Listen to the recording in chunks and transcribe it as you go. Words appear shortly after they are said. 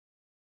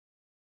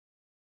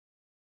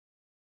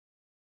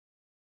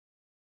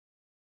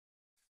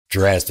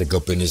Drastic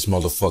up in this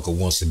motherfucker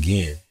once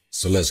again.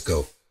 So let's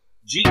go.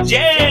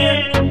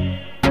 G-Jam!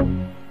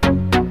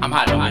 I'm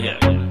hot on here.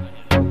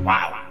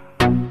 Wow.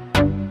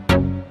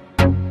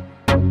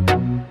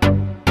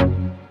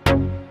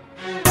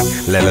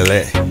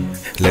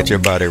 Let your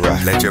body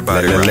rock. Let your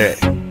body rock.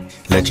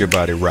 Let your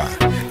body rock.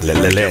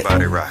 Let your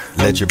body rock.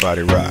 Let your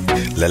body rock.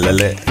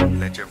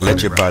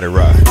 Let your body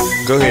rock.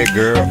 Go ahead,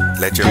 girl.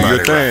 Let your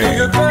body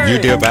rock. You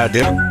dip, I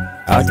dip.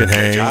 I can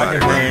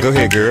hang. Go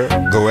ahead, girl.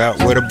 Go out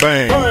with a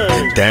bang.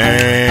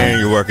 Dang,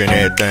 you working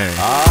that thing.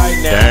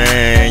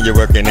 Dang, you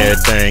working that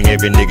thing.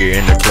 Every nigga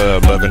in the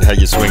club loving how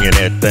you swinging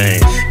that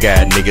thing.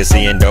 Got niggas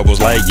seeing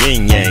doubles like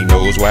yin yang.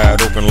 Nose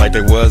wide open like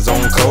they was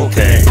on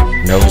cocaine.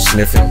 Nose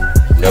sniffing,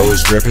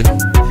 nose dripping,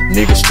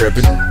 niggas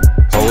tripping.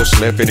 Hoes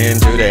slipping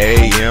into the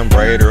AM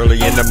bright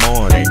early in the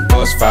morning.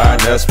 Bust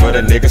 5 nuts, but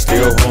a nigga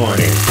still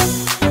horny.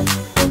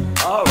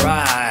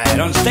 Alright,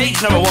 on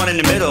stage number 1 in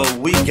the middle,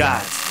 we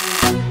got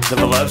the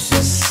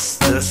voluptuous,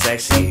 the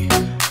sexy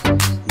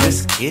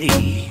Miss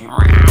Kitty.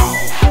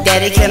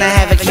 Daddy, can I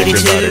have a kitty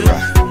too?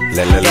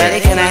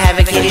 Daddy, can I have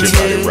a kitty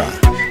too?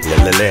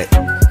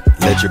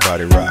 Let your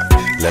body rock.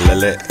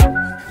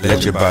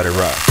 Let your body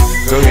rock.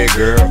 Go ahead,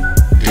 girl.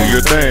 Do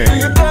your thing.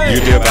 You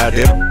dip, I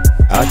dip.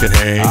 I can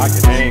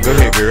hang. Go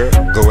ahead, girl.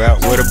 Go out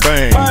with a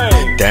bang.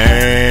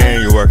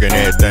 Dang, you working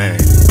that thing.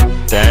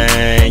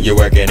 Dang, you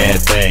working that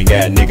thing.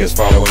 Got niggas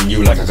following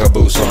you like a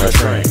caboose on a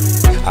train.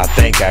 I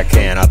think I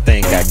can.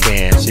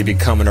 She be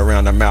coming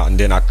around the mountain,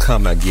 then I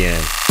come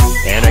again.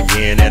 And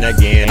again, and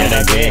again, and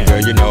again.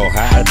 Girl, you know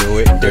how I do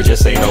it. There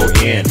just ain't no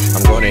end.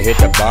 I'm gonna hit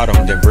the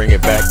bottom, then bring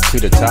it back to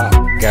the top.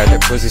 Got the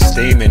pussy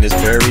steaming, it's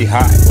very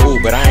hot. Ooh,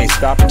 but I ain't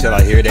stopping till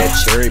I hear that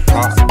cherry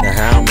pop. Now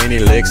how many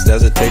licks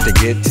does it take to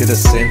get to the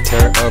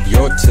center of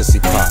your tootsie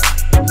pop?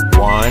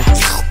 1,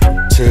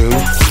 2,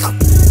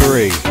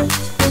 3.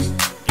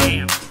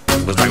 Damn.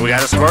 Looks like we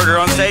got a squirter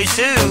on stage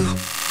too.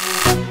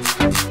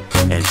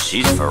 And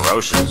she's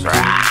ferocious.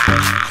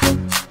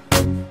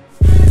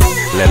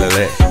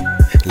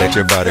 Let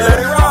your body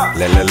rock.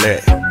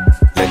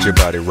 Let your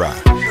body rock.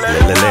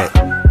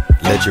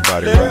 Let your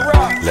body rock.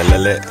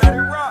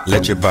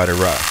 Let your body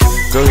rock.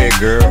 Go ahead,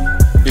 girl.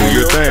 Do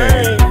your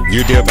thing.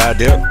 You dip, I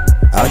dip.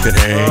 I can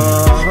hang.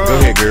 Go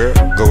ahead, girl.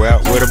 Go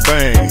out with a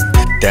bang.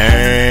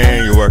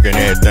 Dang, you working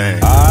that thing.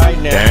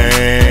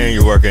 Dang,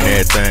 you working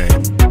that thing.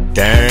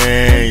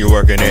 Dang, you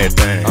working that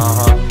thing.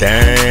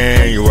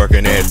 Dang, you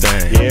working that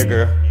thing. Yeah,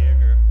 girl.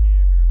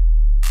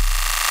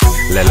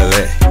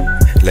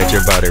 Let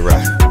your body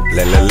rock.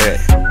 Let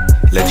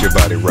your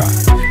body rock.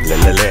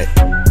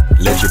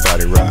 Let your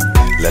body rock.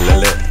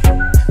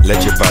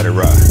 Let your body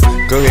rock.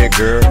 Go ahead,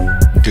 girl.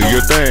 Do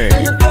your thing.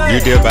 You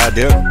dip, I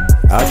dip.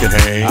 I can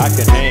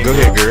hang. Go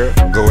ahead, girl.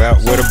 Go out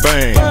with a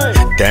bang.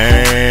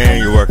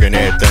 Dang, you working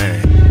that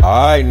thing.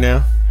 Alright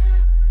now.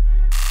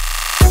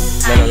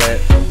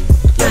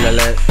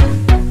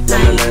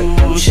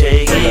 Ooh,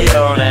 shake it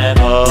on that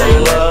pole.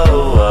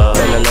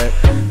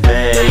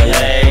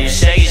 Hey,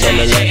 shake it, shake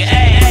it, shake it.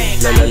 Hey,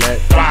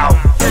 wow.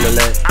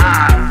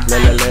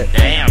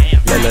 Damn.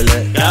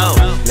 Go.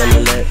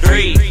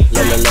 3,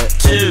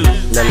 2,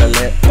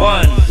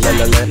 1.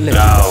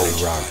 Go.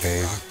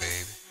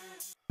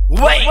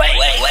 Wait.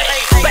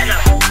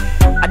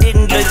 I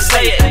didn't get to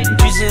say it.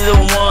 You see the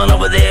one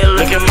over there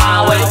looking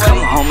my way. Come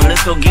home and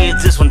let's go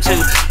get this one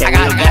too. I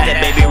gotta get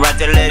that baby right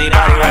there, let it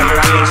body right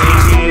there.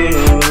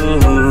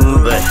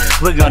 But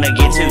we're gonna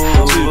get to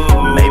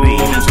 2, maybe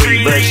even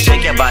 3. But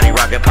shake your body,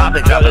 rock it, pop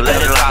it, drop it,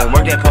 let it lock it,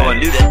 work that pole and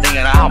do that thing,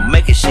 and I'll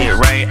make it shit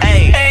rain.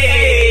 Hey,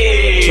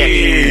 check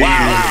it. Wow.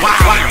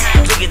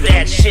 Look at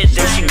that shit.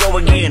 There she go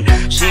again.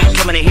 She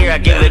coming in here. I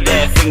give her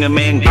that finger,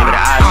 man. Give her the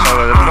eyes, show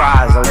her the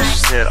prize. Oh, she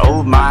said,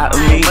 oh my,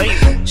 me.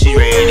 She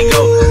ready to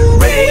go.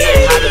 Ready to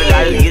get hotter.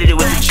 Gotta get it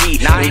with the G.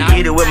 Now I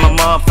get it with my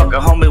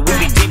motherfucker homie. We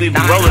be deep, we be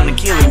rolling and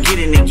killing, get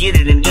it and get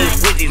it and get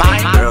with it.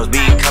 Girls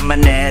be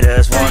coming at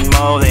us, want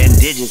more than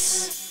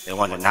digits. They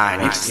want the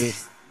 9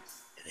 inches.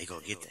 They go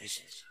get that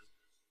shit.